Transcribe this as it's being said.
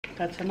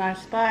That's a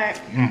nice bite.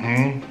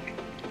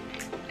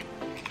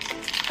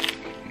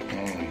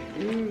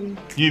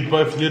 You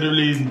both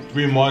literally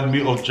remind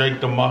me of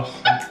Jake the Muss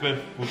and Cliff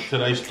with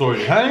today's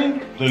story. Hey?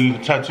 So you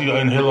can tattoo your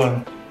own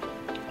hairline.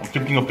 I'm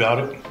thinking about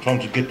it. Trying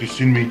to get this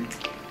in me.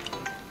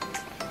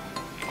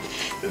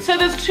 So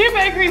there's 2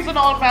 bakeries in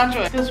Old Mount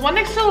Joy. There's one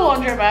next to the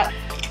laundromat,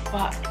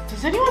 but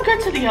does anyone go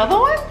to the other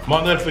one?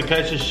 My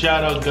notification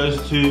shout out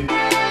goes to...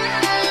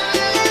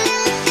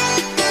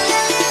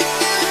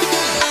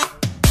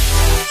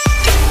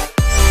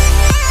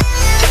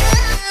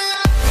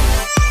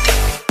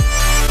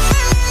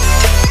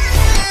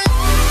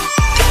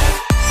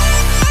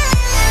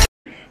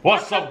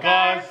 What's up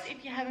guys?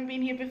 If you haven't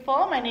been here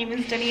before, my name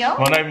is Danielle.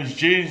 My name is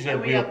Jeans and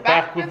we are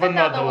back with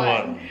another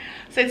one.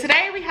 So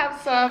today we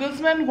have some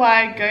Guzman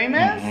y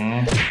Gomez.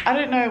 I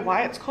don't know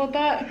why it's called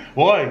that.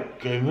 Why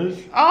Gomez?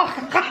 Oh,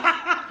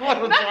 What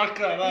a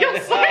drunkard,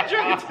 you're so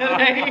drunk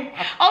today.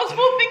 I was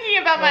full thinking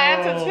about my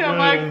answer too. I'm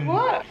like,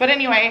 what? But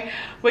anyway,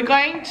 we're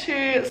going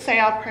to say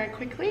our prayer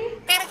quickly.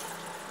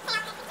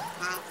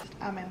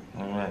 Amen.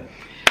 Amen.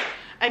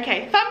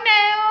 Okay,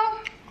 thumbnail.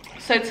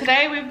 So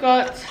today we've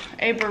got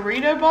a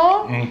burrito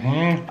bowl.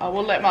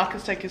 We'll let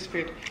Marcus take his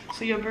food.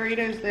 So your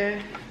burrito's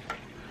there.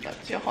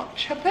 That's your hot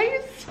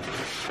chippies.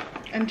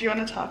 And do you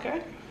want a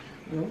taco?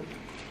 No.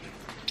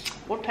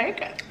 We'll take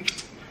it.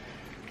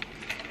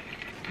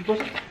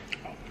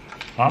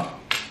 Huh?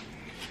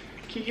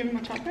 Can you give him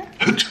a taco?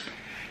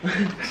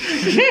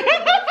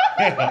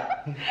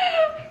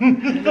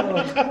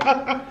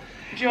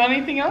 Do you want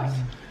anything else?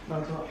 No,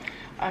 it's not.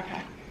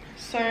 Okay.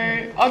 So,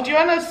 oh, do you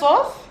want a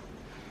sauce?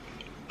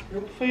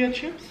 For your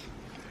chips?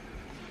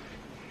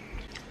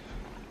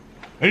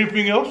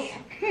 Anything else?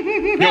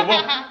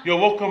 You're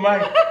welcome,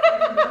 mate.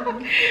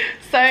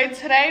 So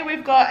today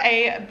we've got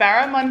a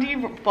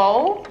barramundi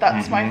bowl.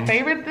 That's my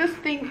favorite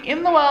thing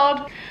in the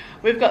world.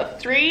 We've got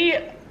 3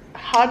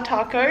 hard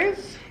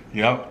tacos.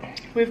 Yep.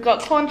 We've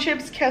got corn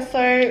chips,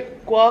 queso,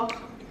 guac,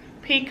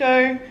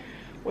 pico.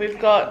 We've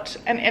got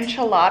an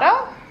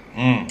enchilada.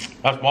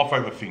 That's my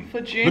favorite thing.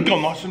 For June. Look how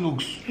nice it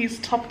looks. He's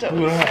topped it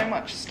with so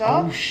much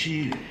stuff. Oh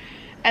shit.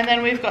 And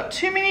then we've got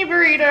 2 mini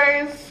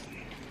burritos.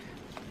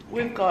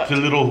 We've got the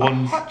little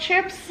ones. Hot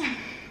chips.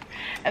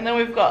 And then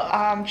we've got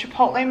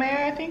chipotle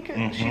mayo, I think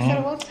she said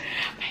it was.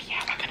 But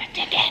yeah, we're gonna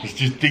dig in. Let's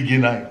just dig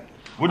in, eh?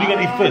 What are you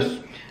gonna eat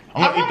first?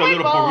 I'm gonna eat the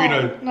little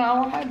burrito. No, I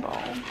want my bowl.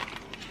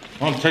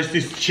 I want to taste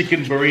this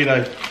chicken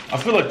burrito. I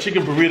feel like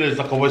chicken burrito is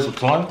like a waste of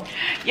time.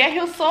 Yeah, he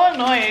was so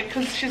annoyed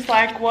because she's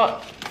like,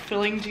 what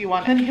filling do you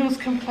want? And he was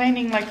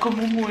complaining like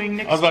komumuing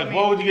next to me. I was like,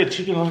 why would you get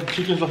chicken?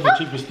 Chicken's like the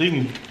cheapest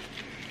thing.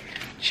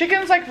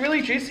 Chicken's like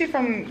really juicy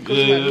from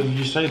Guzman. Yeah,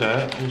 you say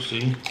that. We'll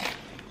see.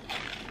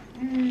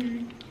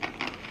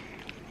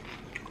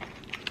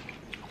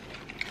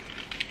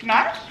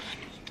 Nice.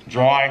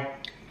 Dry.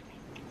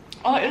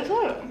 Oh, is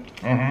it?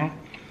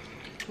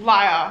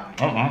 Liar.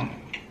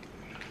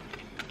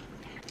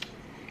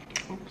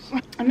 Oops.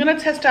 I'm gonna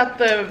test out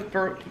the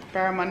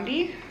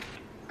barramundi.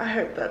 I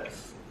hope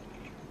that's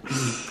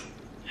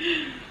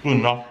Good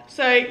enough.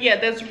 so. Yeah,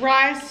 there's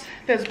rice,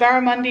 there's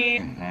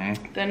barramundi,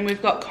 then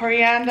we've got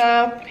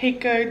coriander,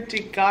 pico de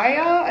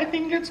gallo, I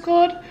think it's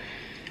called,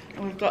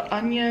 and we've got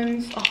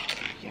onions. Oh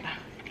yeah,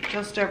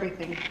 just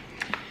everything.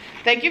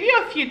 They give you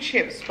a few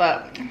chips,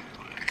 but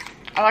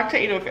I like to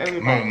eat it with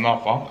everybody. No,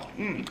 enough, huh?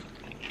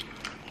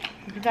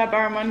 Look at that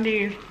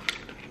barramundi.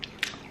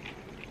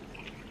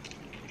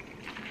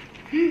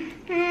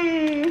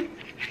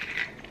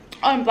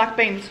 Oh, and black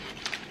beans.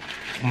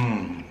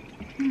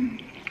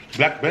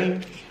 Black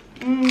beans.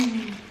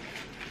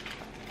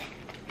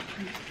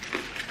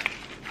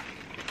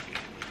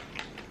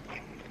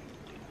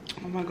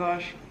 Oh my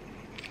gosh.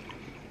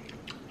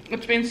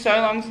 It's been so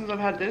long since I've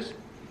had this.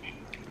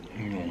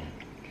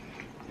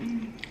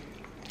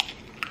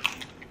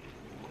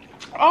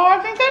 Oh, I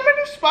think that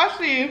made it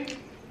spicy.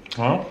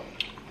 Huh?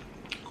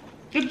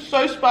 It's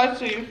so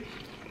spicy.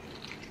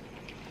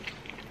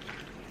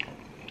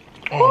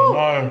 Oh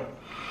no.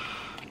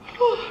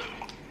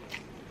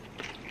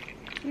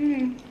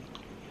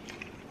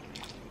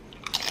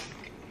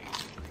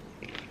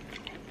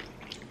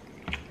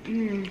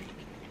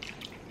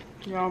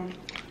 Yum.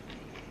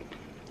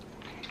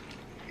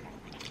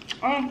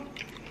 Oh,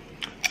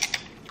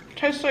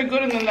 tastes so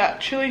good, and then that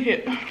chili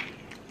hit.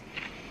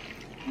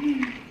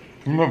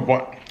 Remember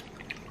what?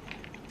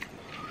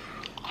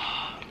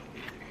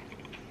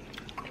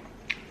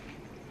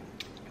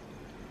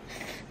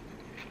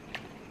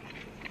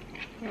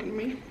 And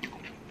me.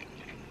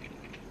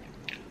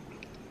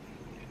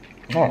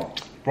 Oh,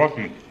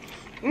 spicy.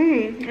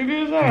 It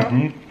is that.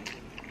 I'm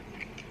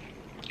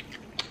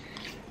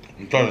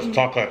trying this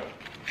taco.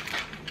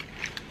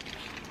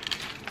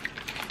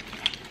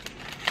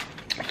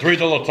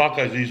 $3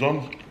 tacos, these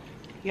ones.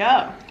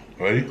 Yeah.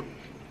 Ready?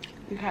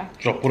 Okay.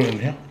 So I'll put it in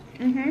here.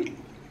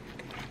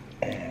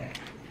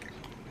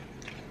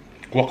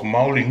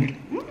 Guacamole.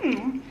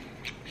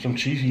 Some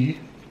cheesy.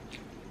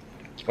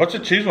 What's the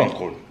cheese one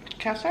called?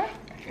 Queso?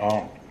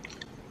 Oh.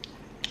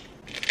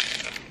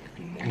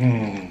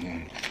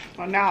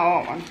 Oh, now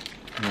I want one.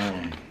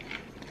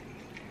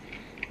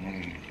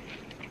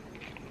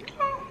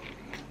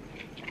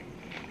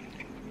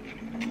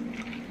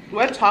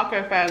 We're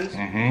taco fans.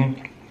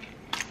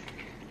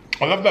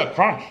 I love that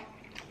crunch.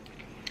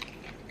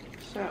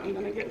 So I'm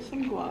gonna get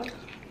some guac.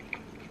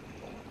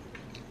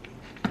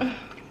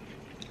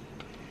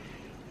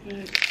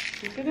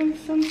 Dip it in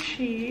some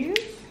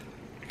cheese.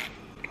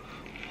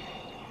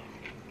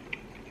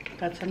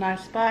 That's a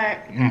nice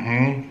bite.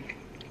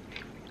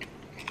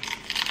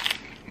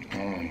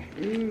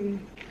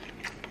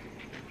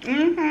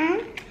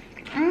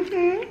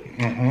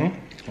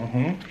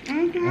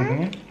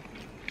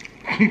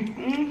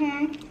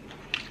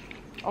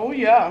 Oh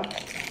yeah.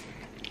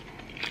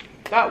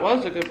 That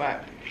was a good bite.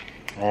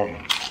 I'm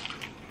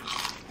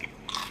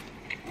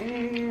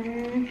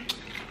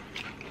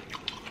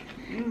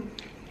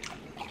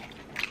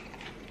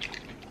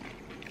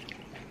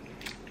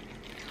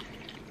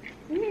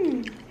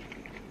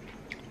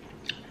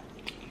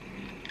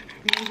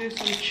gonna do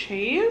some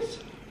cheese.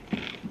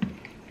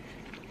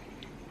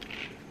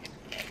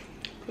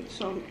 Put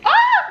some.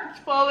 Ah! It's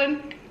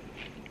falling.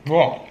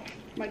 What?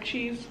 My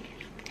cheese.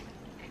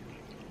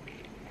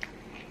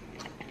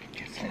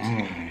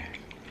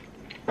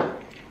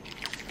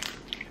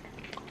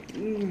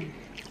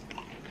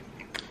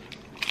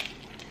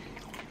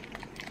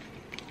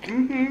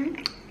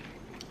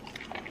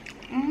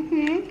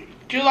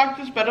 Do you like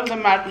this better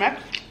than Mad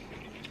Max?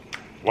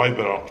 Way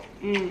better.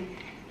 This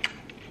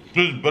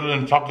is better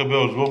than Taco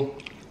Bell as well.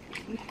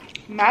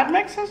 Mad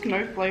Max has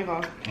no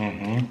flavor.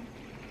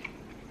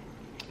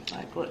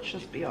 Like, let's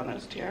just be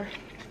honest here.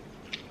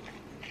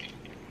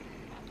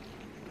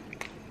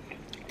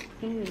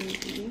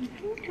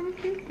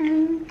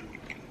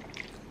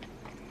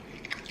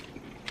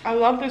 I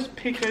love this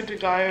pico de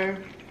gallo.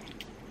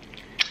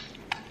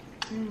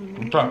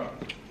 What's that?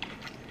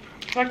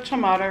 It's like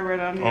tomato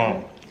red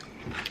onion.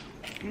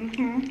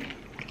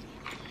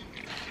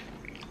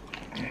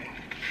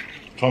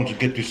 Time to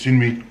get this in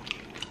me.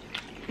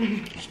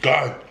 Let's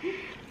go.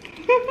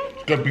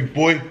 Let's go, big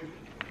boy.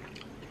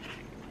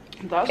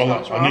 That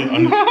sounds I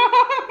wrong.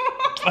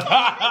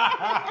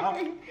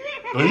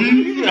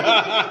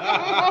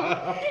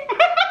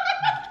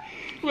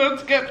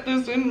 Let's get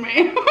this in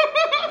me.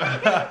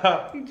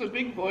 It's a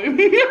big boy.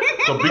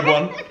 The big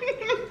one.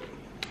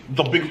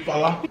 The big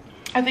fella.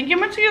 I think you're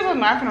meant to use a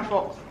knife and a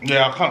fork.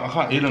 Yeah, I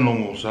can't eat it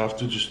normal, so I have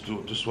to just do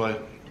it this way.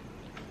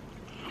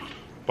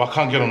 But I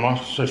can't get a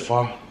knife so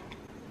far.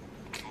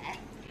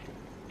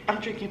 I'm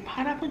drinking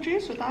pineapple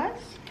juice with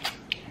ice.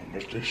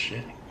 Look at this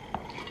shit.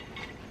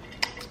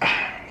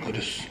 Look at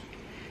this.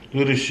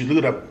 Look at this shit. Look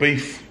at that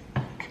beef.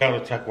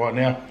 Heart attack right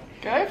now.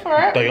 Go for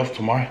it. Day off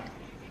tomorrow.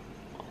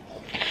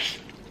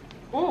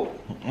 Ooh.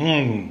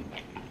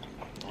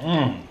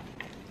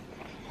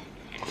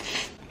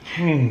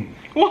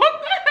 What the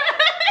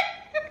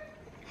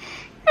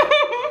heck?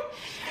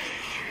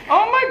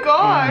 Oh my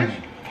gosh.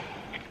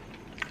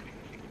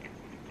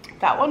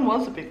 That one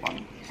was a big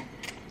one.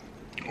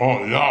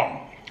 Oh yeah.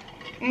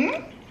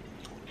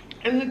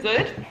 Is it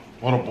good?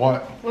 What a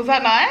bite. Was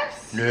that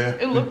nice? Yeah.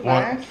 It looked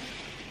bite. nice.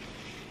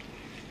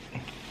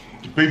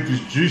 The beef is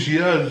juicy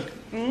as.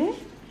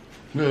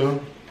 Yeah.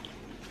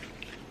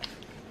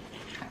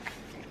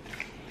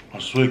 I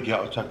swear, get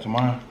out attack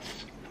tomorrow.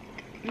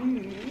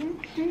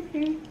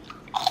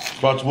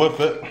 But it's worth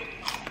it.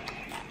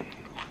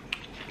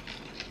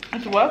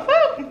 It's worth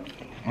it?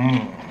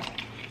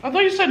 I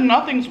thought you said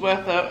nothing's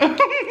worth it.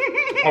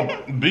 Oh,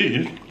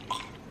 beef?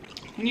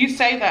 You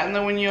say that, and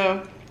then when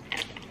you're...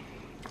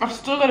 I've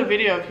still got a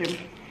video of him.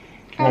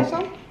 Have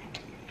some?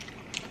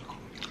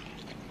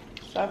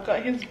 So I've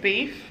got his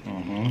beef.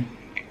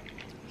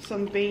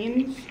 Some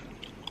beans.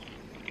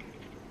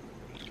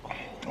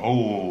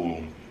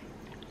 Oh.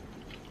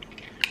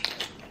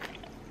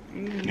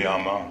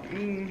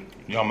 Yum.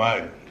 Yum,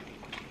 eh?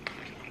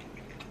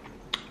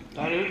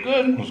 That is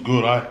good. It's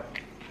good, eh?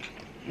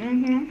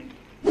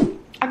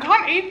 I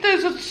can't eat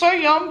this. It's so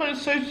yum, but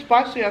it's so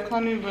spicy. I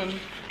can't even,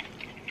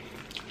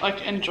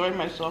 like, enjoy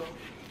myself.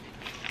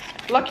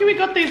 Lucky we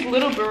got these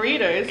little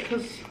burritos,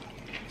 because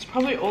it's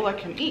probably all I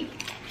can eat.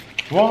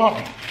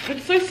 What?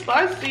 It's so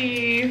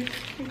spicy. I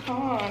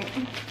can't.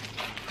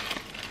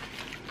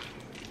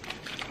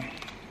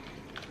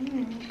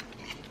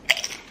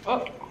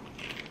 Oh.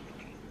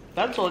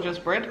 That's all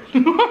just bread.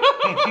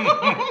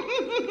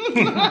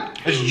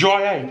 It's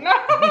dry, eh?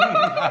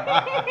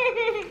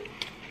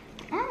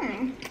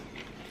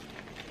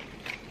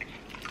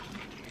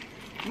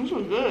 This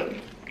is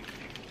good.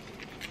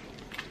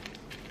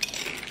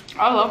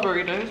 I love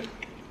burritos.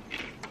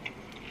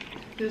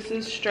 This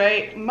is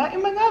straight mutty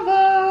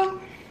manava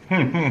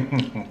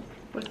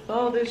with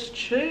all this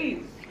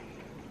cheese.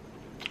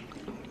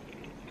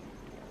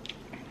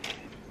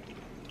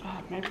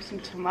 Oh, maybe some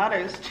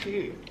tomatoes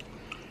too.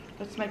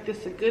 Let's make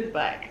this a good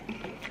bite.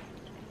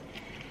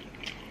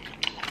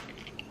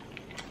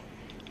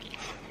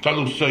 That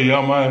looks so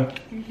yum, eh?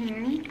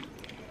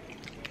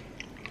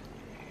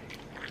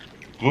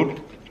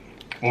 Good?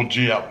 Or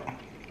G up?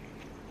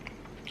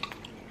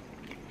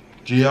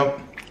 G up?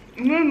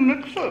 And then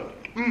mix it.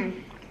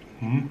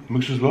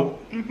 Mix as well?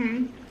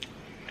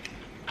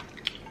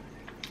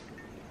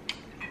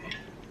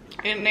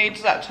 It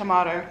needs that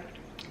tomato.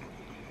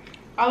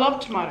 I love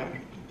tomato.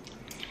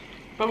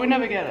 But we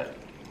never get it.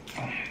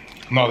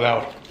 Not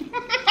allowed.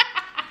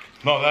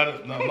 not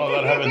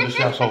allowed having this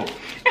household.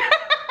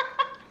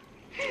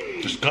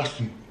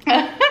 Disgusting.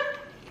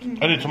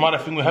 Only tomato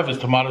thing we have is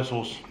tomato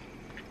sauce.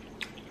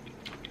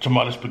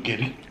 Tomato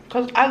spaghetti.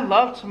 Because I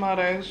love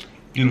tomatoes.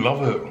 You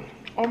love it.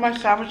 All my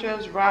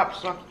sandwiches,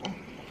 wraps, like...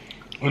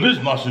 It is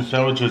nice in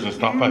sandwiches and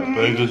stuff like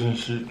burgers and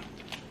shit.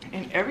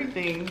 And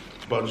everything.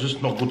 But it's just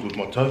not good with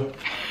my toe.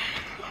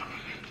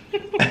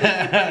 Did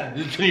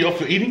it turn you off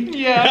for eating?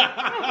 Yeah.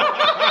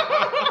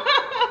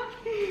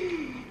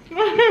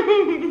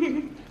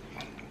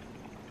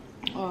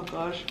 Oh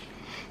gosh.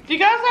 Do you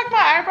guys like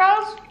my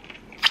eyebrows?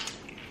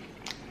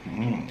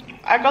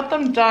 I got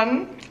them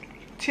done.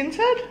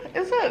 Tinted,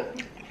 is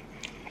it?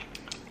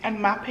 And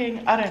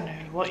mapping, I don't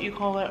know what you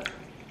call it.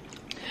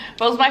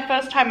 But it was my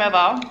first time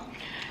ever.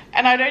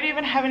 And I don't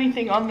even have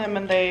anything on them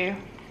and they,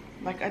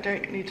 like I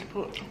don't need to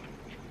put.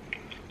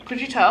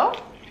 Could you tell?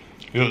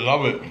 You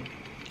love it.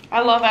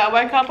 I love it. I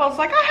woke up, I was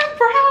like, I have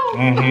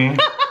brown.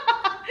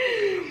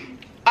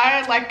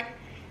 I like.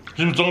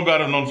 She's been talking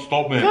about it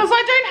non-stop, man. Because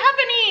I don't have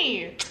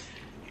any.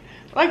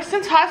 Like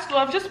since high school,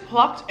 I've just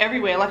plucked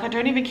everywhere. Like I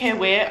don't even care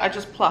where, I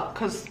just pluck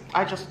because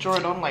I just draw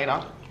it on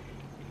later.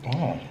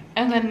 Oh.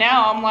 And then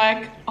now I'm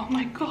like, oh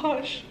my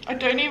gosh, I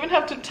don't even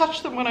have to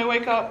touch them when I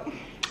wake up.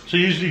 So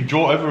you usually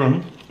draw over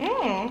them?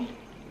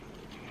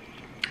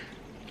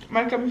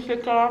 Make them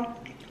thicker.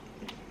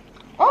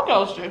 All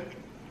girls do.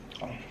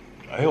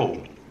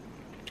 Ew.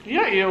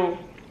 Yeah, ew.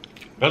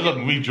 That's like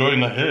me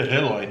drawing a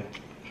hairline.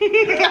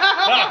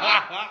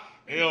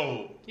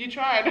 Ew. You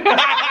tried.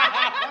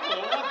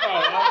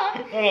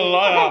 What a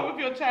liar. With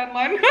your tan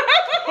line.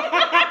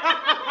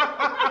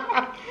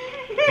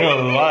 You're a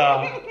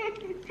liar.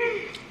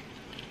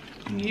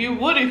 You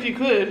would if you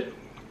could.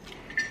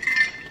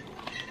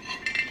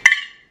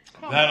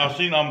 Man, I've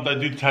seen they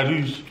do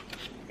tattoos.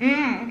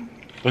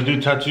 They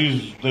do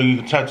tattoos. They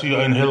tattoo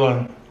your own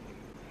hairline.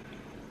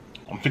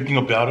 I'm thinking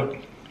about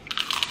it.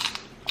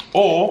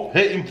 Or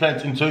hair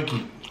implants in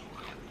Turkey.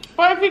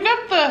 But if you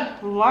get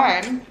the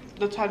line,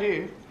 the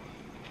tattoo,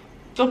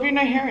 there'll be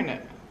no hair in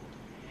it.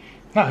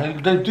 No,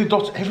 they do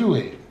dots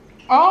everywhere.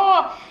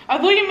 Oh, I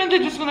thought you meant they're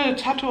just gonna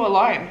tattoo a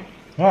line.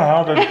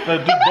 No, they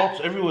do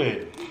dots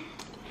everywhere.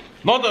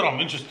 Not that I'm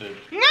interested.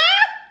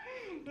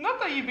 Not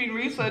that you've been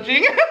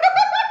researching.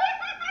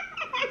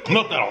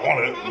 Not that I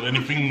want it or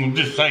anything, I'm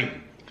just saying.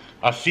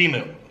 I've seen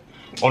it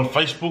on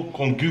Facebook,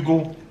 on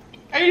Google.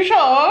 Are you sure?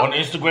 On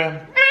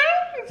Instagram.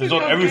 It's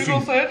on everything.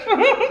 Google search.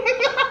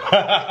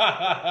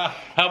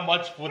 How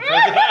much for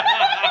tattoo?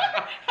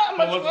 How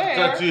much for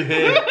tattoo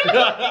hair?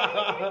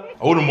 I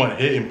wouldn't want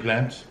hair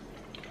implants.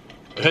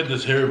 I heard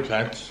there's hair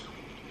implants.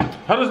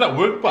 How does that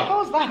work, but?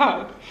 How's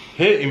that?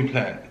 Hair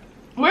implant.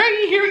 Where are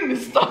you hearing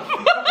this stuff?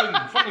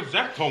 fucking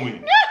Zach told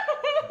me.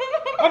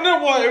 I don't know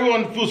why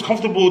everyone feels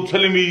comfortable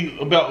telling me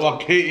about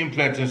like hair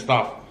implants and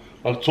stuff.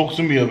 Like talk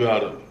to me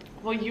about it.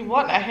 Well, you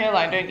want a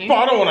hairline, don't you? But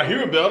I don't want to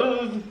hear about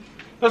it.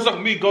 That's like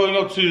me going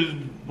up to,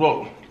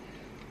 well,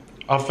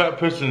 a fat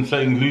person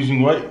saying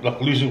losing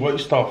weight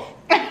stuff.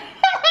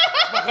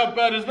 Like how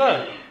bad is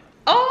that?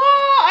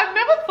 Oh, I've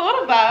never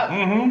thought of that.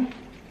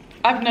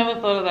 I've never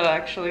thought of that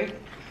actually.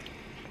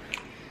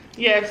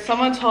 Yeah, if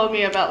someone told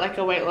me about like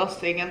a weight loss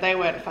thing and they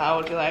went fat, I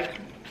would be like,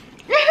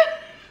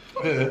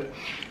 Yeah.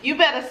 You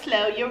better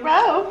slow your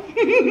roll.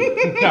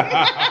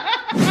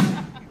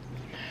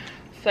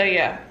 So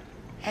yeah,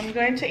 I'm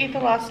going to eat the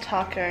last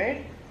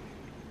taco.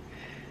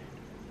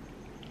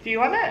 Do you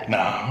want it?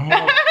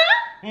 Nah,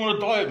 I'm on a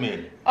diet,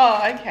 man.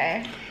 Oh,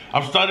 okay.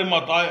 I'm starting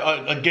my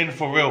diet again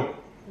for real.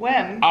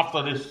 When?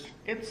 After this.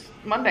 It's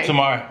Monday.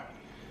 Tomorrow.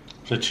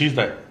 So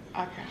Tuesday.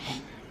 Okay.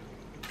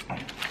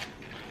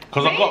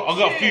 Because I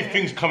got a few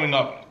things coming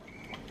up.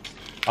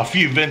 A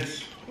few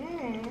events.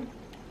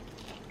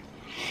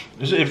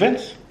 Is it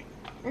events?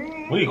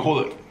 What do you call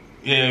it?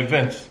 Yeah,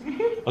 events.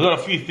 I got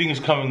a few things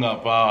coming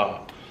up.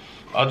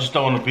 I just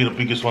don't want to be the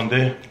biggest one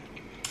there.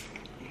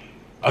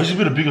 I used to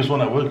be the biggest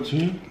one at work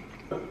too.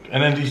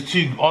 And then these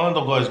two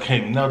Islander guys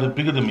came. Now they're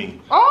bigger than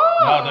me. Oh!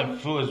 Now I don't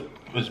feel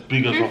as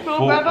big as I thought. Do you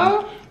feel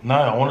better? No,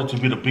 I wanted to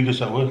be the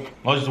biggest at work.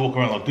 I used to walk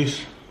around like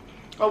this.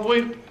 Oh,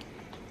 boy.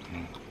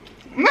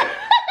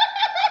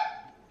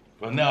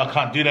 But now I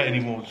can't do that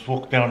anymore. Just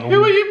walk down.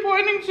 Who are you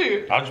pointing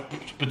to? I'm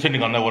just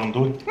pretending I know what I'm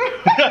doing.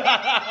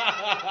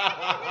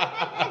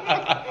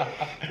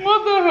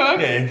 What the heck?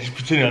 Yeah, just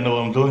pretending I know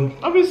what I'm doing.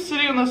 I'll be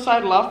sitting on the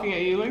side laughing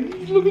at you like,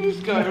 look at this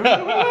guy.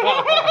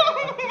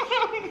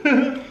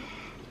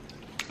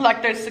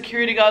 Like those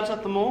security guards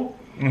at the mall.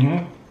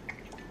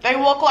 They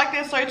walk like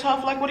they're so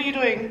tough. Like, what are you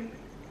doing?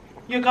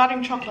 You're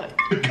guarding chocolate.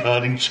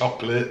 Guarding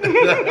chocolate.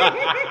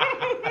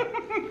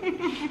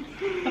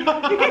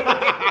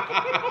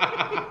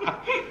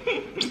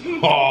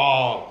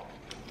 Oh.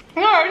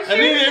 No, seriously. I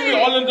think every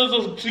island does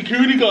a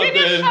security guard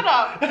there. Shut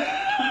up.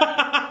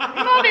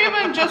 not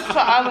even just to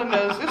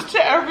islanders, it's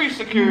to every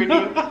security.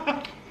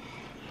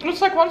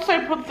 It's like once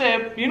they put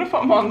their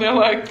uniform on, they're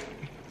like,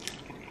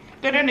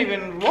 they don't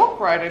even walk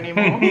right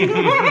anymore.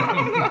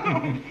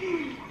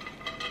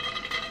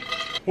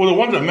 Well, the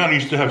ones that Mount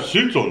used to have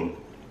suits on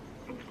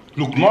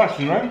look nice,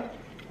 you know?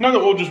 Now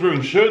they're all just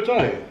wearing shirts,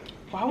 eh?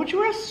 Why would you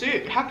wear a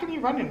suit? How can you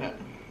run in it?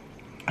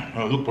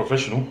 Oh, look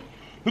professional.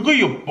 Look at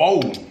your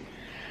bowl.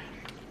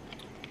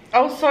 I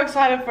was so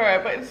excited for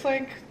it, but it's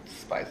like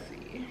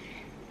spicy.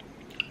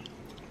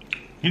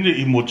 You need to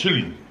eat more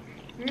chili.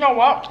 You know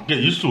what? Get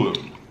used to it.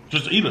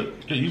 Just eat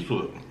it. Get used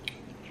to it.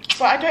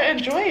 But I don't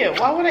enjoy it.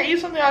 Why would I eat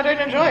something I don't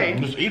enjoy?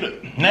 Just eat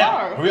it.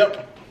 Now, No. hurry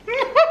up.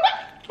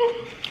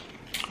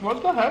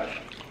 What the heck?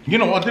 You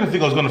know, I didn't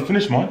think I was going to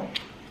finish mine.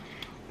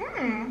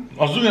 I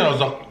was looking at it, I was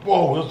like,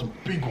 whoa, that's a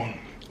big one.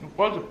 It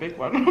was a big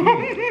one.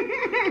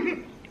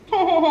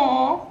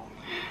 Aww.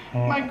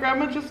 My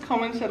grandma just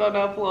commented on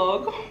our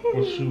vlog.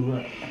 What's she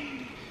at?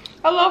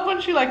 I love when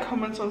she like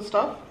comments on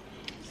stuff.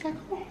 It's like,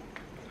 oh.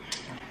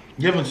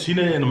 You haven't seen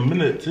her in a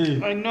minute,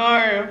 too. I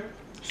know.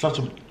 Such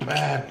a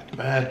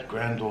bad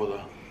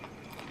granddaughter.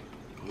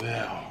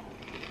 Wow.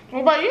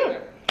 What about you?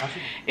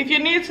 If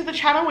you're new to the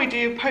channel, we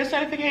do post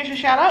notification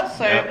shout outs.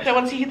 So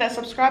once you hit that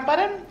subscribe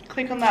button,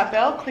 click on that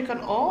bell, click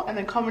on all, and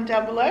then comment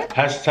down below.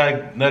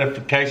 Hashtag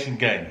notification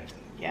game.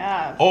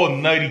 Yeah. Or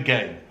noti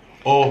game.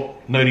 Or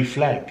noti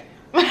flag.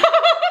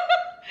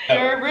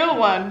 You're a real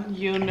one,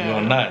 you know.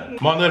 You're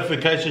not. My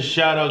notification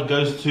shout out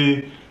goes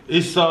to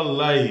Issa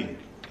Lay.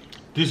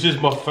 This is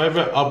my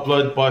favorite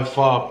upload by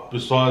far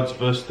besides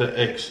Versta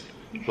X.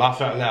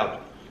 Laugh out loud.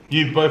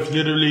 You both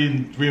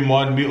literally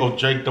remind me of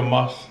Jake the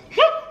Muss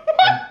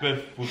and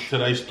Beth with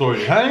today's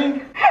story. Hey?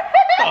 What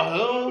the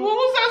hell? What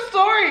was that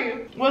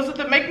story? Was it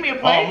the Make Me a Oh,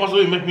 Plate? must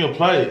be make me a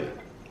plate.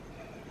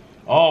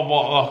 Oh,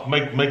 well,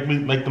 make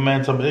the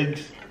man some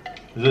eggs.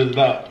 Is it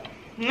that?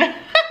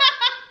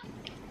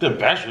 Didn't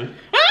bash her.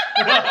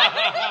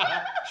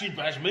 She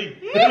bashed me.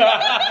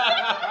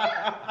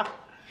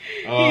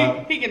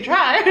 He can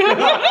try.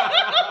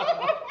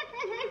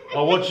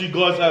 I watch you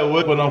guys at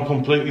work when I'm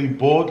completely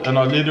bored and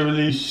I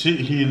literally sit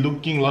here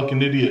looking like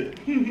an idiot.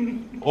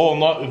 All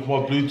night with my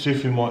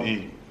Bluetooth in my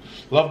ear.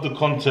 Love the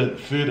content,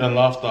 food and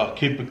laughter.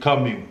 Keep it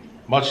coming.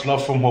 Much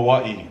love from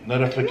Hawaii.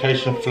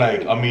 Notification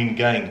flag. I mean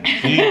gang.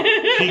 See?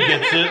 She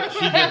gets it.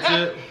 She gets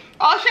it.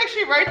 Oh, she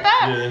actually wrote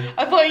that? Yeah.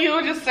 I thought you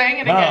were just saying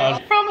it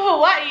again. From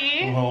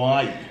Hawaii. From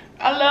Hawaii.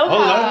 Aloha.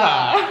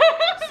 Aloha.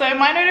 So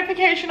my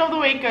notification of the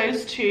week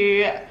goes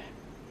to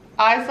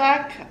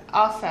Isaac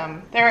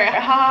Awesome.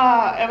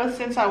 Ever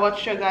since I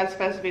watched your guys'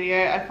 first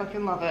video, I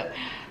fucking love it.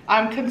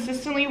 I'm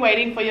consistently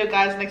waiting for your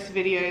guys' next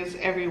videos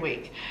every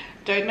week.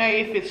 Don't know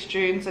if it's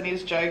June's and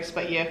his jokes,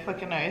 but yeah,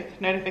 fucking oath.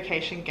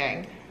 Notification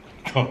gang.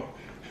 Tell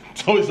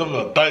me something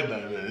I don't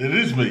know, man. It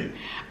is me.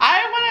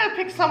 I want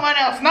to pick someone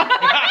else. No.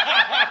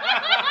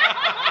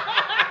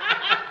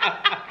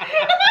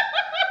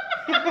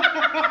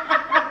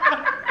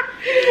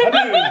 I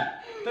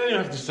don't even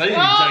have to say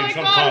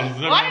anything sometimes.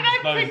 Why did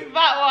I pick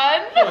that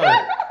one?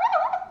 Yeah.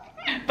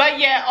 But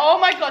yeah, oh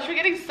my gosh, we're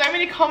getting so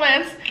many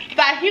comments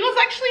that he was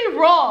actually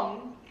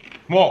wrong.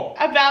 What?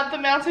 About the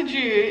Mountain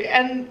Dew,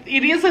 and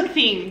it is a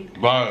thing.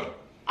 Bro.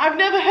 I've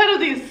never heard of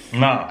this.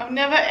 No. I've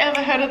never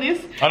ever heard of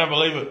this. I don't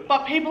believe it.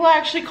 But people are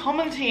actually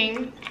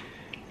commenting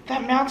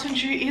that Mountain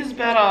Dew is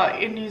better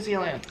in New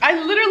Zealand. I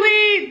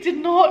literally did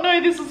not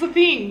know this was a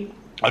thing.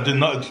 I did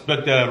not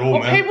expect that at all,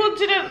 Well, man. people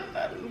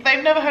didn't,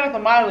 they've never heard of the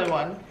Milo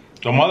one.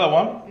 The mother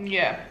one?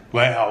 Yeah.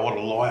 Wow, what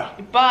a liar.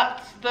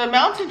 But the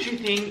Mountain Dew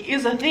thing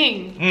is a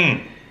thing.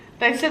 Mm.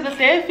 They said that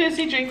their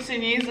fizzy drinks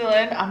in New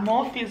Zealand are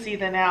more fizzy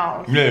than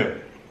ours. Yeah.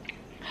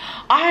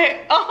 I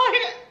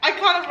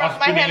can't wrap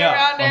my head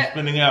around it. I'm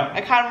spinning out.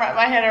 I can't wrap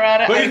my head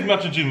around it. Where is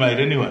Mountain Dew made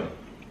anyway?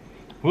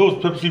 Where was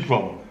Pepsi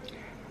from?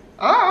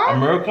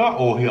 America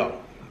or here?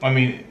 I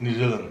mean, New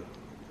Zealand.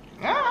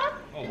 Oh,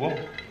 well.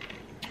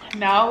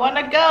 Now I want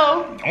to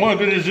go. I want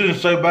to do New Zealand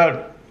so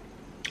bad.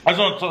 I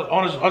just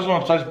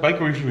want to taste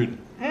bakery food.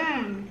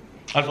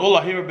 That's all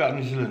I hear about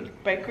New Zealand.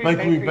 Bakery.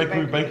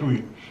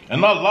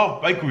 And I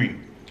love bakery.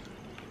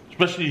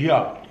 Especially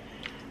here.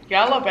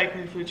 Yeah, I love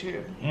bakery food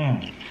too.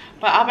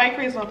 But our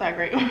bakery is not that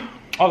great.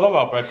 I love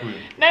our bakery.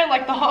 No,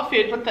 like the hot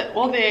food, but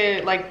all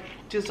their like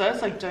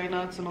desserts, like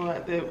donuts and all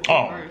that, they're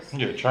gross.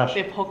 Yeah, trash.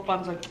 Their pork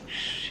buns are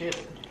shit.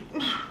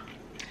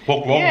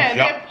 Pork rolls, yeah,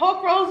 their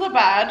pork rolls are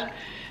bad.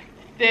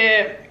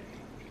 Their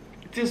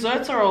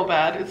desserts are all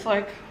bad. It's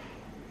like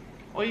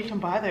all you can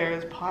buy there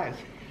is pies.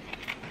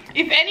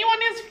 If anyone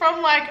is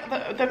from like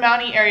the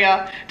Mountie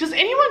area, does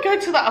anyone go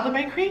to the other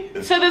bakery?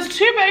 So there's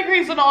two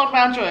bakeries in Old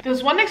Mount Joy.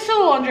 There's one next to the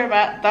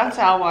laundromat, that's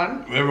our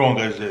one. Everyone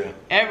goes there.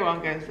 Everyone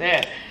goes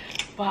there.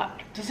 But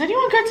does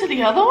anyone go to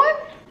the other one?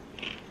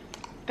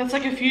 That's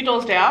like a few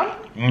doors down?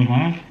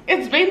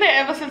 It's been there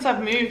ever since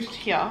I've moved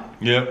here.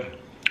 Yep.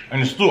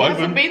 And it's still open.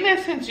 Has it been there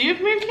since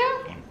you've moved here?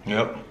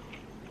 Yep.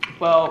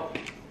 Well,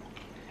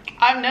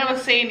 I've never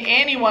seen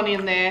anyone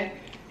in there.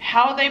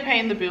 How are they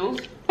paying the bills?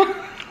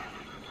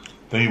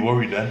 Don't you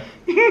worry, Dad.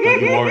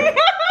 Don't you worry.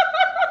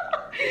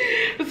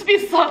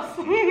 be sus.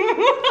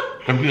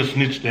 Don't be a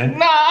snitch then.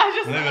 Nah, I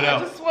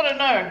just want to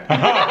know.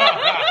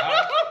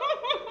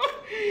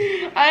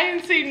 I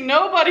ain't seen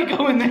nobody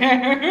go in there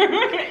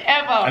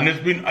ever. And it's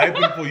been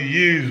open for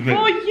years, man.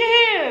 For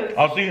years.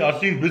 I've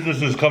seen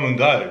businesses come and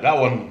go. That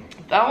one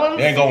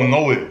ain't going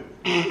nowhere.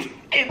 It'll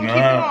keep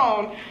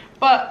on.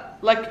 But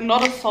like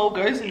not a soul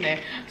goes in there.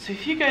 So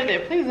if you go there,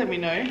 please let me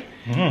know.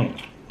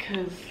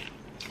 Because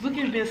it's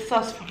looking a bit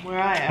sus from where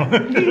I am.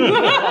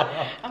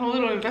 I'm a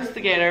little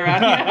investigator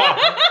around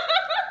here.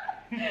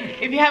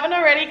 If you haven't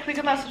already, click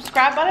on that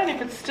subscribe button.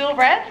 If it's still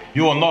red,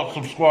 you are not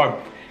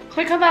subscribed.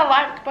 Click on that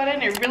like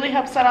button. It really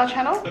helps out our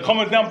channel.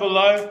 Comment down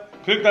below.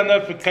 Click that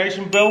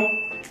notification bell.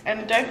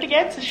 And don't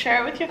forget to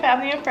share it with your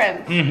family and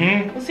friends.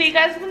 We'll see you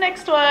guys in the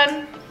next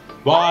one.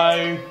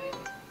 Bye.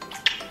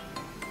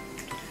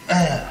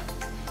 How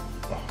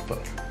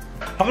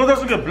come it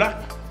doesn't get black?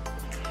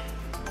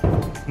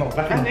 Not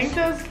black enough. I think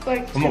there's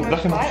like too not much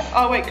black enough. light.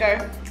 Oh wait,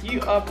 go.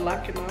 You are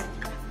black enough.